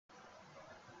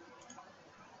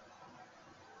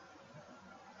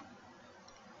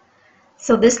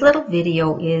So this little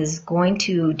video is going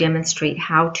to demonstrate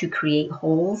how to create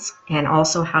holes and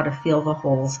also how to fill the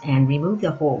holes and remove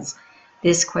the holes.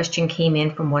 This question came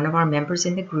in from one of our members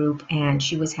in the group and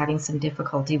she was having some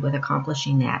difficulty with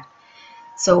accomplishing that.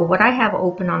 So what I have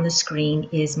open on the screen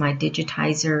is my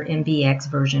Digitizer MBX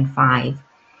version 5.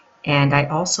 And I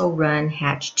also run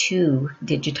Hatch 2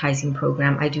 digitizing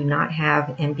program. I do not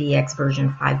have MBX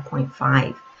version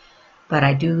 5.5. But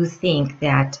I do think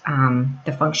that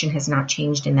the function has not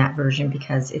changed in that version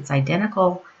because it's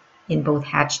identical in both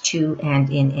Hatch 2 and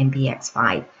in MBX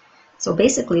 5. So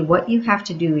basically what you have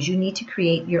to do is you need to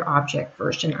create your object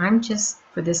first. And I'm just,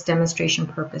 for this demonstration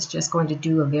purpose, just going to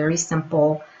do a very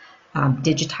simple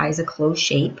digitize a closed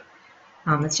shape.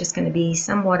 It's just going to be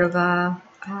somewhat of a,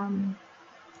 I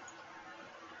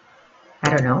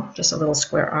don't know, just a little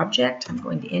square object. I'm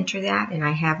going to enter that and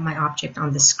I have my object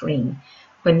on the screen.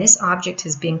 When this object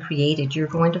has been created, you're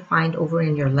going to find over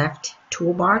in your left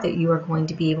toolbar that you are going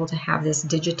to be able to have this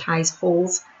digitize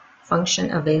holes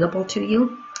function available to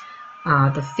you.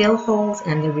 The fill holes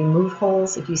and the remove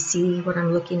holes, if you see what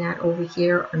I'm looking at over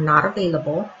here, are not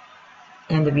available.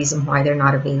 And the reason why they're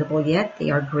not available yet,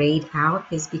 they are grayed out,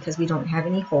 is because we don't have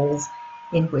any holes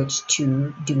in which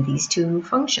to do these two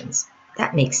functions.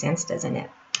 That makes sense, doesn't it?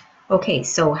 Okay,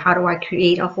 so how do I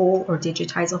create a hole or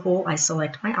digitize a hole? I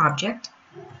select my object.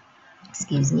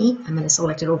 Excuse me, I'm going to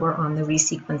select it over on the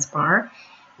resequence bar.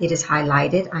 It is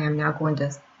highlighted. I am now going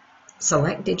to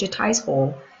select digitize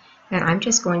hole and I'm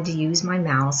just going to use my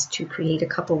mouse to create a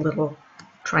couple little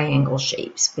triangle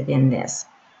shapes within this.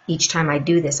 Each time I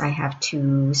do this I have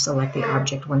to select the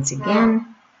object once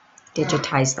again,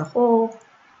 digitize the hole,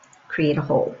 create a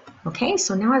hole. Okay,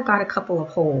 so now I've got a couple of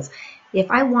holes.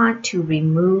 If I want to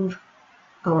remove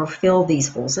or fill these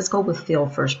holes, let's go with fill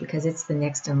first because it's the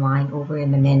next in line over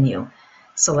in the menu.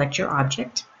 Select your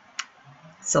object,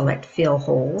 select fill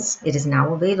holes. It is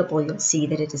now available. You'll see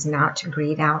that it is not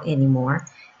grayed out anymore.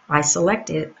 I select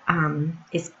it,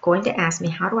 it's going to ask me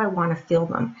how do I want to fill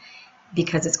them,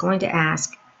 because it's going to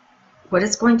ask what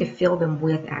it's going to fill them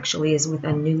with actually is with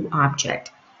a new object.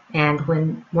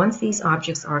 And once these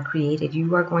objects are created,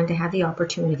 you are going to have the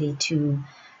opportunity to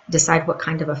decide what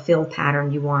kind of a fill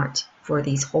pattern you want for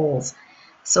these holes.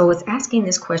 So it's asking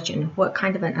this question, what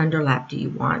kind of an underlap do you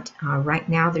want? Right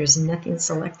now there's nothing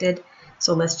selected,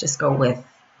 so let's just go with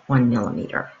 1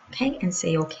 millimeter. Okay, and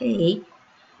say okay.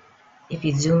 If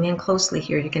you zoom in closely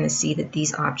here, you're going to see that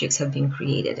these objects have been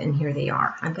created, and here they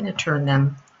are. I'm going to turn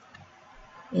them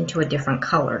into a different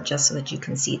color just so that you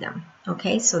can see them.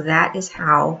 Okay, so that is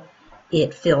how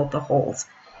it filled the holes.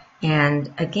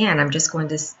 And again, I'm just going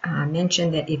to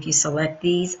mention that if you select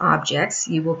these objects,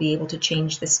 you will be able to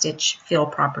change the stitch fill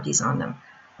properties on them.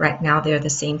 Right now, they're the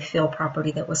same fill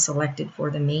property that was selected for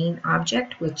the main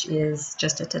object, which is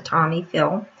just a tatami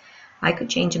fill. I could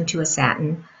change them to a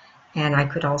satin, and I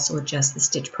could also adjust the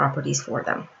stitch properties for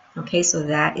them. Okay, so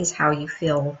that is how you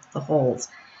fill the holes.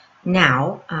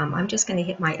 Now, I'm just going to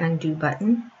hit my undo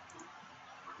button,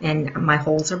 and my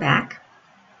holes are back.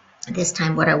 This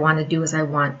time what I want to do is I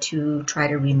want to try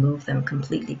to remove them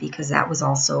completely because that was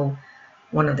also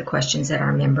one of the questions that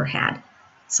our member had.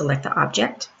 Select the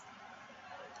object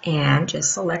and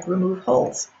just select remove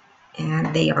holes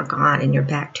and they are gone and you're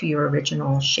back to your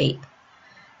original shape.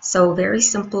 So very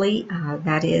simply,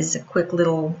 that is a quick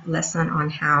little lesson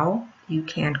on how you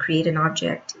can create an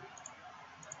object,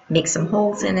 make some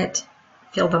holes in it,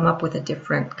 fill them up with a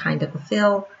different kind of a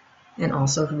fill, and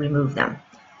also remove them.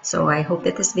 So I hope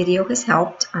that this video has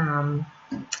helped.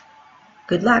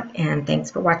 Good luck and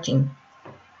thanks for watching.